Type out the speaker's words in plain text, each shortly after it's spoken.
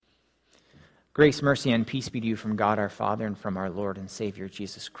Grace, mercy, and peace be to you from God our Father and from our Lord and Savior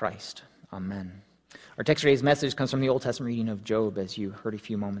Jesus Christ. Amen. Our text for today's message comes from the Old Testament reading of Job, as you heard a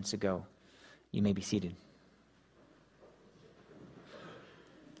few moments ago. You may be seated.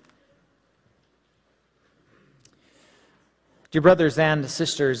 Dear brothers and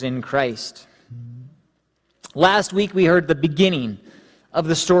sisters in Christ, last week we heard the beginning of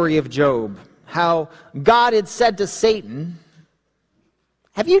the story of Job, how God had said to Satan,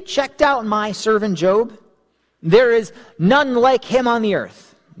 "Have you checked out my servant Job? There is none like him on the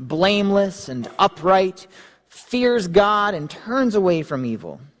earth, blameless and upright, fears God and turns away from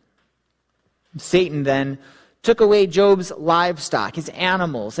evil." Satan then took away Job's livestock, his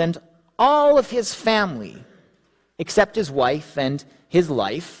animals, and all of his family, except his wife and his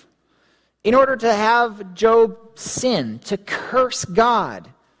life, in order to have Job sin, to curse God.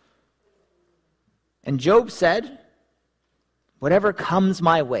 And Job said, "Whatever comes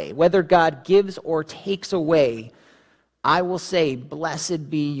my way, whether God gives or takes away, I will say,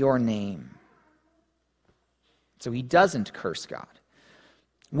 blessed be your name." So he doesn't curse God.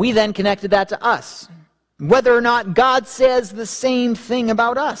 We then connected that to us. Whether or not God says the same thing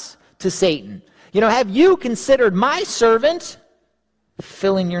about us to Satan. Have you considered my servant?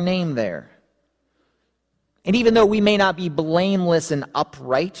 Fill in your name there. And even though we may not be blameless and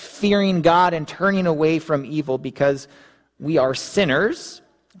upright, fearing God and turning away from evil because we are sinners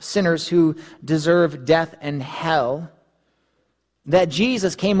who deserve death and hell, that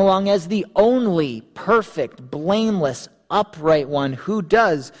Jesus came along as the only perfect, blameless, upright one who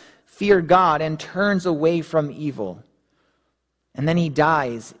does fear God and turns away from evil. And then he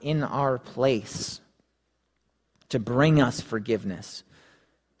dies in our place to bring us forgiveness,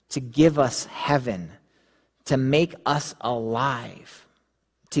 to give us heaven, to make us alive,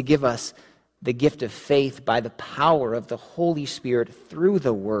 to give us the gift of faith by the power of the Holy Spirit through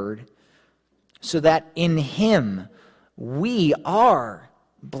the Word, so that in Him we are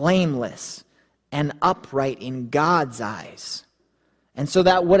blameless and upright in God's eyes. And so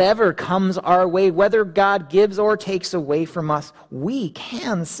that whatever comes our way, whether God gives or takes away from us, we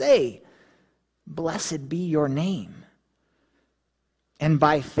can say, "Blessed be your name." And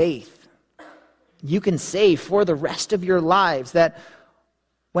by faith, you can say for the rest of your lives that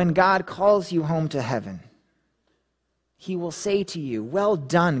when God calls you home to heaven, He will say to you, "Well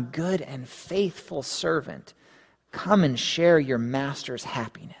done, good and faithful servant. Come and share your master's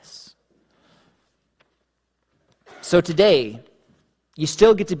happiness." So today, you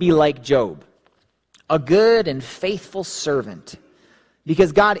still get to be like Job, a good and faithful servant,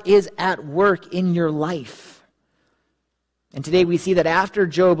 because God is at work in your life. And today we see that after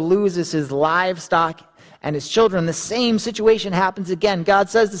Job loses his livestock and his children, the same situation happens again. God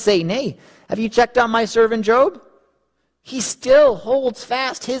says to Satan, "Hey, have you checked on my servant Job? He still holds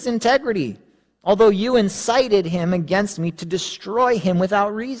fast his integrity, although you incited him against me to destroy him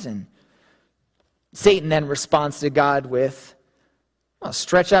without reason." Satan then responds to God with, "Well,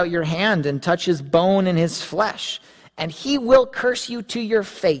 stretch out your hand and touch his bone and his flesh, and he will curse you to your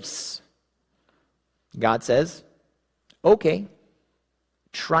face." God says, "Okay,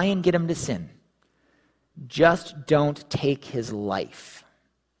 try and get him to sin. Just don't take his life."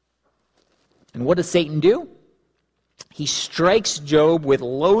 And what does Satan do? He strikes Job with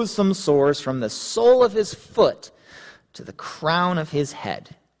loathsome sores from the sole of his foot to the crown of his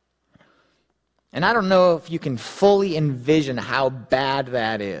head. And I don't know if you can fully envision how bad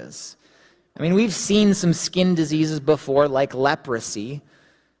that is. I mean, we've seen some skin diseases before, like leprosy,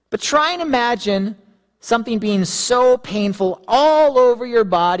 but try and imagine something being so painful all over your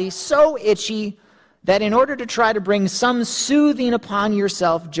body, so itchy, that in order to try to bring some soothing upon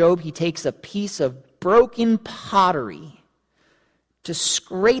yourself, Job, he takes a piece of broken pottery to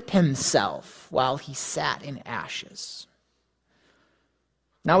scrape himself while he sat in ashes.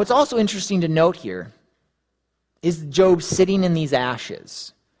 Now, what's also interesting to note here is Job sitting in these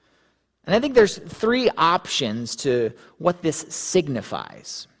ashes. And I think there's three options to what this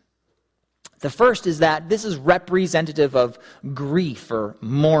signifies. The first is that this is representative of grief or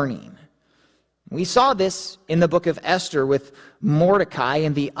mourning. We saw this in the book of Esther with Mordecai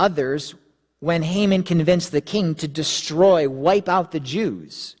and the others when Haman convinced the king to wipe out the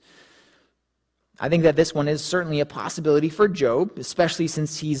Jews. I think that this one is certainly a possibility for Job, especially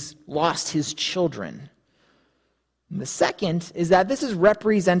since he's lost his children. And the second is that this is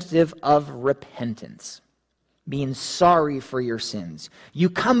representative of repentance, being sorry for your sins. You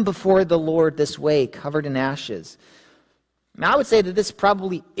come before the Lord this way, covered in ashes. Now, I would say that this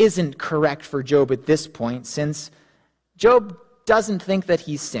probably isn't correct for Job at this point, since Job doesn't think that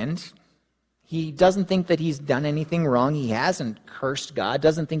he's sinned. He doesn't think that he's done anything wrong. He hasn't cursed God,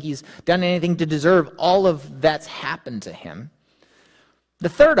 doesn't think he's done anything to deserve all of that's happened to him. The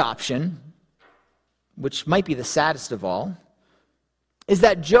third option, which might be the saddest of all, is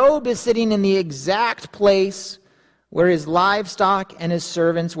that Job is sitting in the exact place where his livestock and his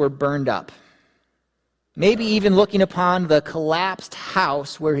servants were burned up. Maybe even looking upon the collapsed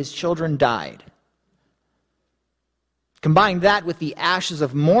house where his children died. Combine that with the ashes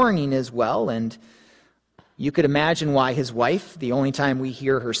of mourning as well, and you could imagine why his wife, the only time we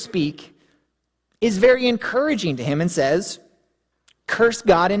hear her speak, is very encouraging to him and says, "Curse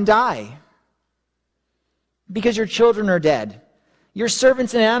God and die. Because your children are dead. Your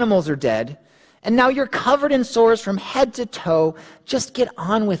servants and animals are dead. And now you're covered in sores from head to toe. Just get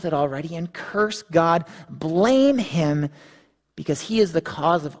on with it already and curse God. Blame him because he is the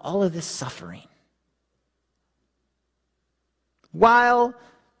cause of all of this suffering." While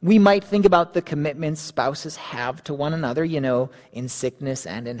we might think about the commitments spouses have to one another, in sickness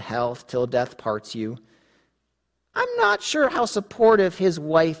and in health till death parts you, I'm not sure how supportive his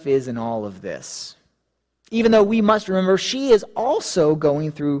wife is in all of this. Even though we must remember she is also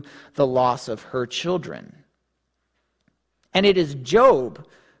going through the loss of her children. And it is Job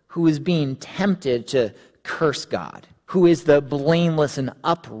who is being tempted to curse God, who is the blameless and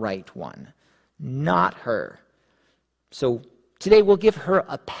upright one, not her. So today we'll give her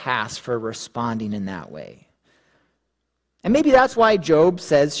a pass for responding in that way. And maybe that's why Job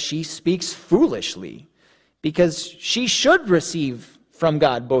says she speaks foolishly, because she should receive from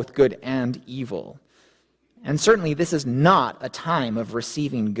God both good and evil. And certainly this is not a time of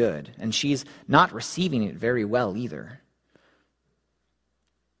receiving good, and she's not receiving it very well either.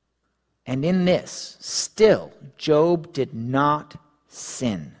 And in this, still, Job did not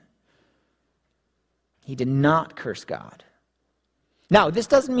sin. He did not curse God. Now, this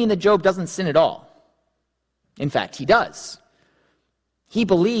doesn't mean that Job doesn't sin at all. In fact, he does. He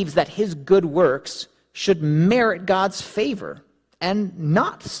believes that his good works should merit God's favor and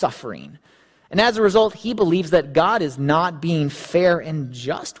not suffering. And as a result, he believes that God is not being fair and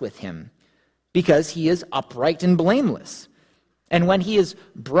just with him because he is upright and blameless. And when he is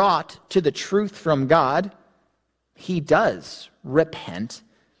brought to the truth from God, he does repent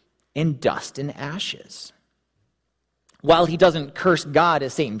in dust and ashes. While he doesn't curse God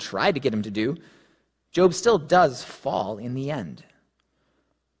as Satan tried to get him to do, Job still does fall in the end.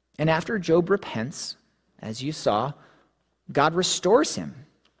 And after Job repents, as you saw, God restores him.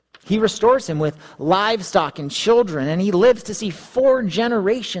 He restores him with livestock and children, and he lives to see 4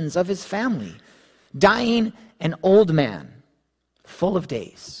 generations of his family, dying an old man, full of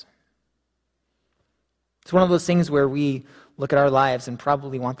days. It's one of those things where we look at our lives and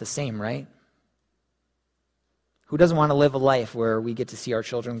probably want the same, right? Who doesn't want to live a life where we get to see our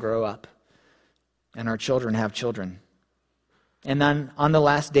children grow up and our children have children? And then on the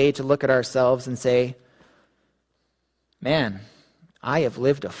last day to look at ourselves and say, man, I have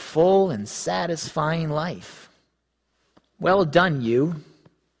lived a full and satisfying life. Well done, you.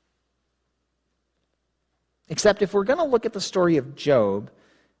 Except if we're going to look at the story of Job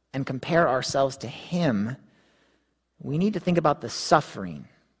and compare ourselves to him, we need to think about the suffering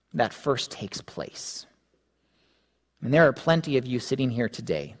that first takes place. And there are plenty of you sitting here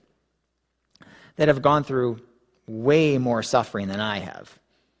today that have gone through way more suffering than I have,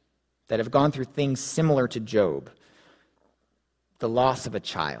 that have gone through things similar to Job. The loss of a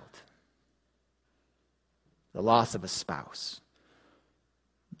child, the loss of a spouse,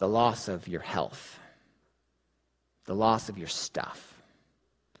 the loss of your health, the loss of your stuff.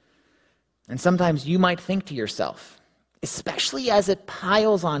 And sometimes you might think to yourself, especially as it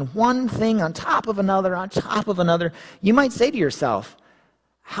piles on one thing on top of another, you might say to yourself,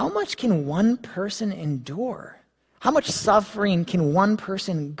 how much can one person endure? How much suffering can one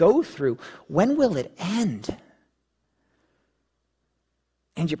person go through? When will it end?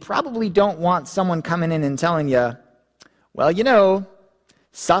 And you probably don't want someone coming in and telling you, well,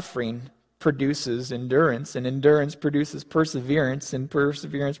 suffering produces endurance, and endurance produces perseverance, and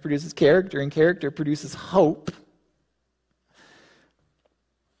perseverance produces character, and character produces hope.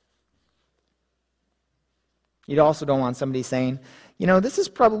 You also don't want somebody saying, this is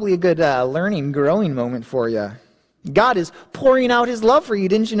probably a good learning, growing moment for you. God is pouring out his love for you.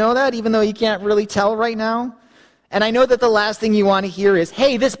 Didn't you know that? Even though you can't really tell right now. And I know that the last thing you want to hear is,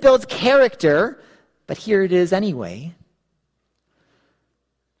 hey, this builds character, but here it is anyway.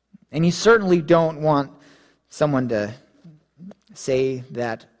 And you certainly don't want someone to say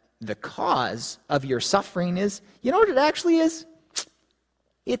that the cause of your suffering is, you know what it actually is?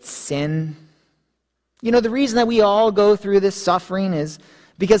 It's sin. The reason that we all go through this suffering is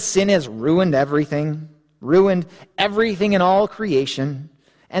Because sin has ruined everything in all creation,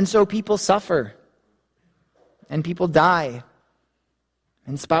 and so people suffer, and people die,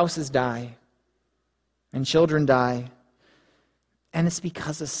 and spouses die, and children die, and it's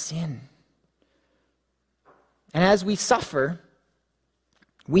because of sin. And as we suffer,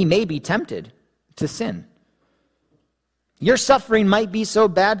 we may be tempted to sin. Your suffering might be so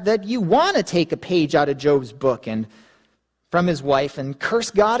bad that you want to take a page out of Job's book and from his wife and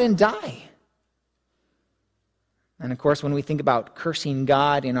curse God and die. And of course, when we think about cursing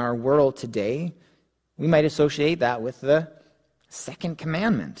God in our world today, we might associate that with the second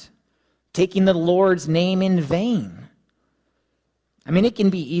commandment, taking the Lord's name in vain. I mean, it can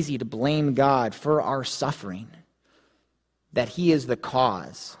be easy to blame God for our suffering, that he is the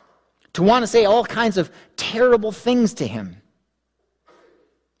cause, to want to say all kinds of terrible things to him,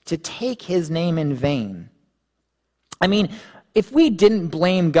 to take his name in vain. I mean, if we didn't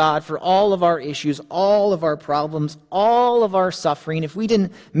blame God for all of our issues, all of our problems, all of our suffering, if we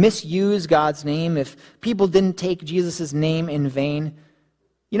didn't misuse God's name, if people didn't take Jesus' name in vain,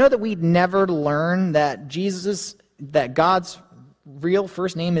 you know that we'd never learn that God's real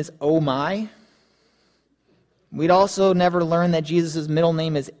first name is Oh My? We'd also never learn that Jesus' middle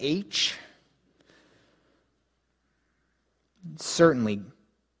name is H. Certainly,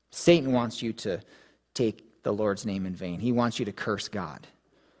 Satan wants you to take the Lord's name in vain. He wants you to curse God.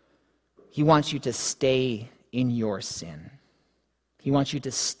 He wants you to stay in your sin. He wants you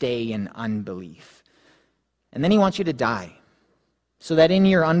to stay in unbelief. And then he wants you to die, so that in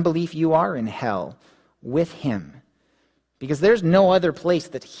your unbelief you are in hell with him, because there's no other place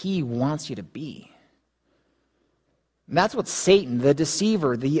that he wants you to be. And that's what Satan, the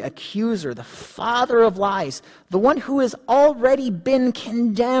deceiver, the accuser, the father of lies, the one who has already been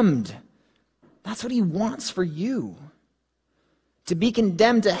condemned, that's what he wants for you, to be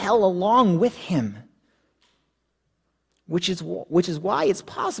condemned to hell along with him. Which is why it's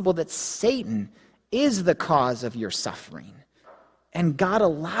possible that Satan is the cause of your suffering, and God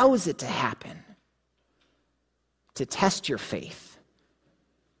allows it to happen to test your faith,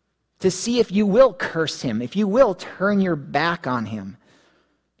 to see if you will curse him, if you will turn your back on him,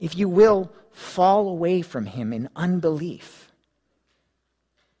 if you will fall away from him in unbelief.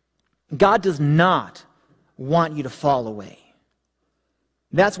 God does not want you to fall away.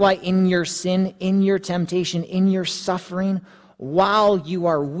 That's why in your sin, in your temptation, in your suffering, while you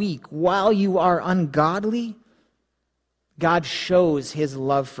are weak, while you are ungodly, God shows his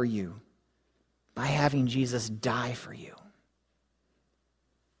love for you by having Jesus die for you.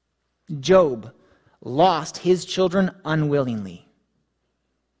 Job lost his children unwillingly.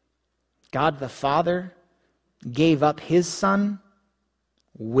 God the Father gave up his son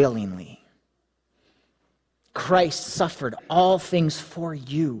willingly. Christ suffered all things for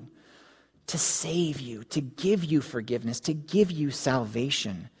you, to save you, to give you forgiveness, to give you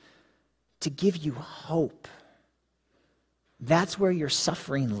salvation, to give you hope. That's where your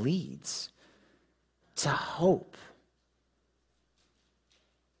suffering leads, to hope.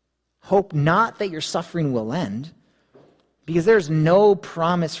 Hope not that your suffering will end, because there's no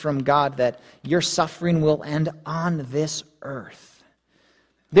promise from God that your suffering will end on this earth.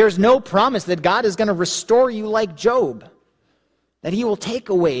 There's no promise that God is going to restore you like Job, that he will take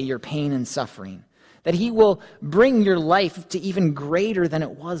away your pain and suffering, that he will bring your life to even greater than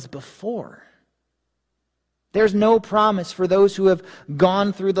it was before. There's no promise for those who have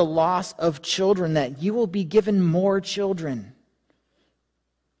gone through the loss of children that you will be given more children.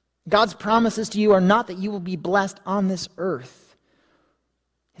 God's promises to you are not that you will be blessed on this earth.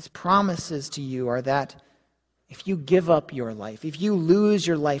 His promises to you are that if you give up your life, if you lose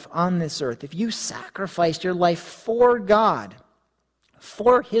your life on this earth, if you sacrifice your life for God,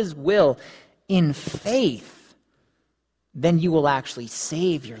 for his will, in faith, then you will actually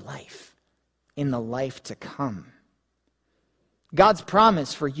save your life in the life to come. God's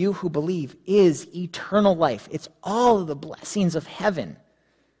promise for you who believe is eternal life. It's all of the blessings of heaven,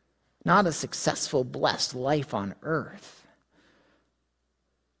 not a successful, blessed life on earth.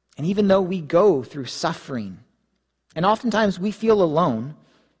 And even though we go through suffering, and oftentimes we feel alone,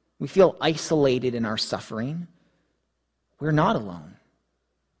 we feel isolated in our suffering, we're not alone,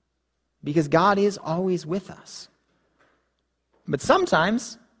 because God is always with us. But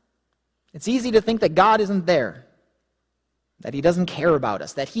sometimes it's easy to think that God isn't there, that he doesn't care about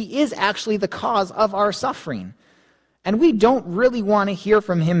us, that he is actually the cause of our suffering. And we don't really want to hear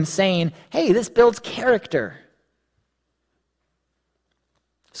from him saying, hey, this builds character.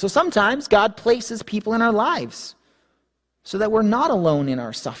 So sometimes God places people in our lives so that we're not alone in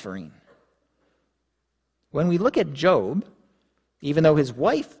our suffering. When we look at Job, Even though his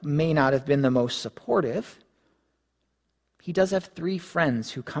wife may not have been the most supportive, he does have 3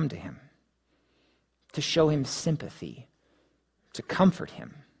 friends who come to him to show him sympathy, to comfort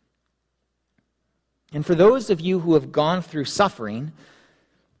him. And for those of you who have gone through suffering,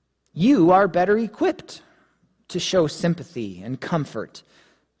 you are better equipped to show sympathy and comfort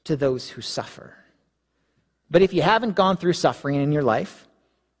to those who suffer. But if you haven't gone through suffering in your life,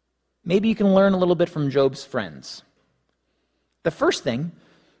 maybe you can learn a little bit from Job's friends. The first thing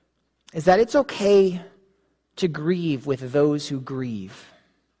is that it's okay to grieve with those who grieve.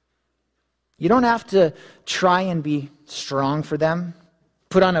 You don't have to try and be strong for them,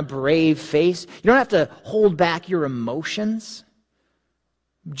 put on a brave face. You don't have to hold back your emotions.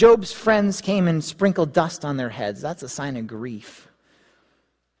 Job's friends came and sprinkled dust on their heads. That's a sign of grief.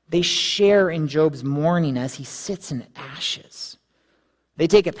 They share in Job's mourning as he sits in ashes. They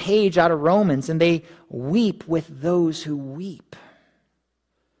take a page out of Romans and they weep with those who weep.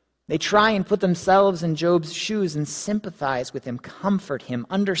 They try and put themselves in Job's shoes and sympathize with him, comfort him,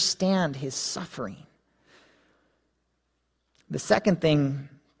 understand his suffering. The second thing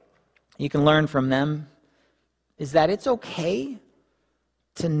you can learn from them is that it's okay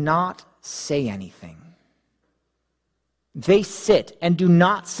to not say anything. They sit and do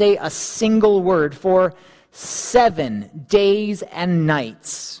not say a single word for 7 days and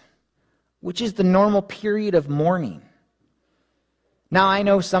nights, which is the normal period of mourning. Now, I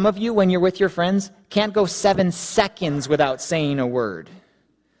know some of you, when you're with your friends, can't go 7 seconds without saying a word,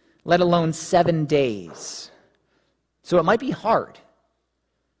 let alone 7 days. So it might be hard.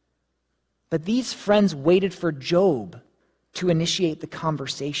 But these friends waited for Job to initiate the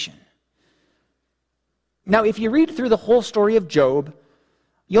conversation. Now, if you read through the whole story of Job,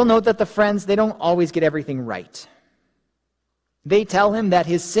 you'll note that the friends, they don't always get everything right. They tell him that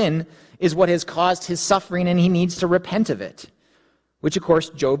his sin is what has caused his suffering and he needs to repent of it, which, of course,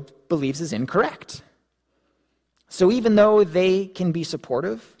 Job believes is incorrect. So even though they can be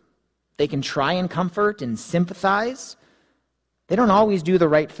supportive, they can try and comfort and sympathize, they don't always do the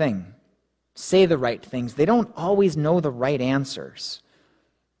right thing, say the right things. They don't always know the right answers.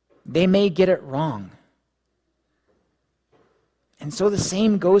 They may get it wrong. And so the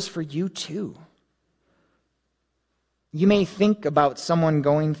same goes for you too. You may think about someone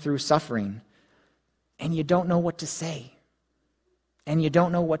going through suffering, and you don't know what to say, and you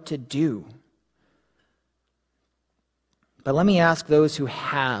don't know what to do. But let me ask those who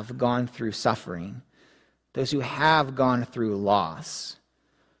have gone through suffering, those who have gone through loss.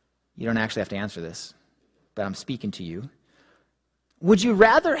 You don't actually have to answer this, but I'm speaking to you. Would you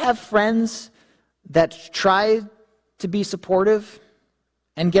rather have friends that try to be supportive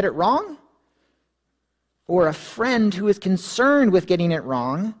and get it wrong? Or a friend who is concerned with getting it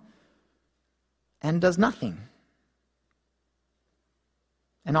wrong and does nothing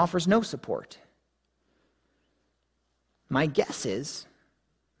and offers no support? My guess is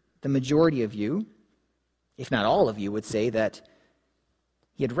the majority of you, if not all of you, would say that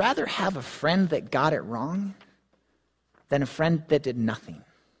you'd rather have a friend that got it wrong than a friend that did nothing.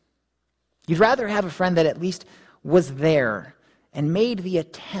 You'd rather have a friend that at least was there and made the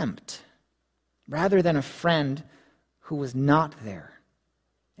attempt rather than a friend who was not there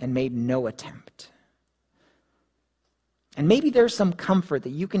and made no attempt. And maybe there's some comfort that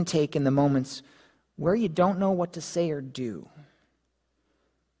you can take in the moments where you don't know what to say or do.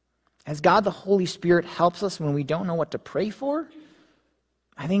 As God the Holy Spirit helps us when we don't know what to pray for,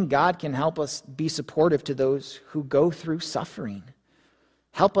 I think God can help us be supportive to those who go through suffering.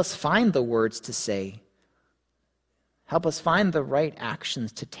 Help us find the words to say. Help us find the right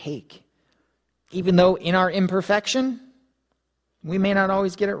actions to take. Even though in our imperfection, we may not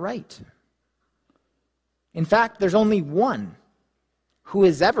always get it right. In fact, there's only one who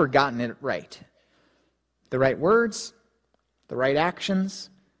has ever gotten it right. The right words, the right actions,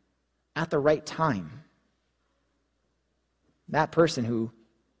 at the right time. That person who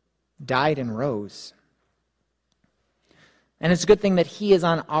died and rose. And it's a good thing that he is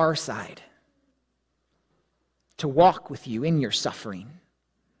on our side to walk with you in your suffering,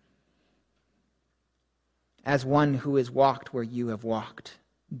 as one who has walked where you have walked,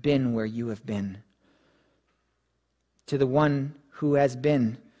 been where you have been. To the one who has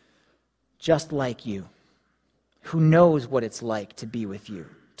been just like you, who knows what it's like to be with you,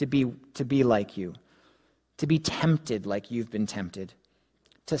 to be like you, to be tempted like you've been tempted,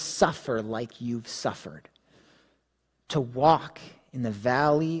 to suffer like you've suffered, to walk in the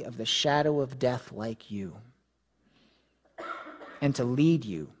valley of the shadow of death like you, and to lead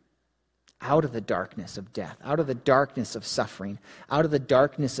you out of the darkness of death, out of the darkness of suffering, out of the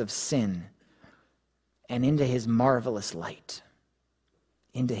darkness of sin, and into his marvelous light,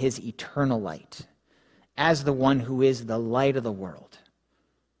 into his eternal light as the one who is the light of the world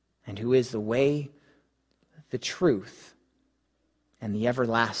and who is the way, the truth, and the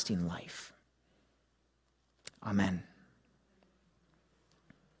everlasting life. Amen.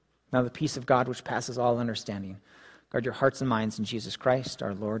 Now the peace of God, which passes all understanding, guard your hearts and minds in Jesus Christ,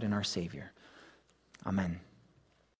 our Lord and our Savior. Amen.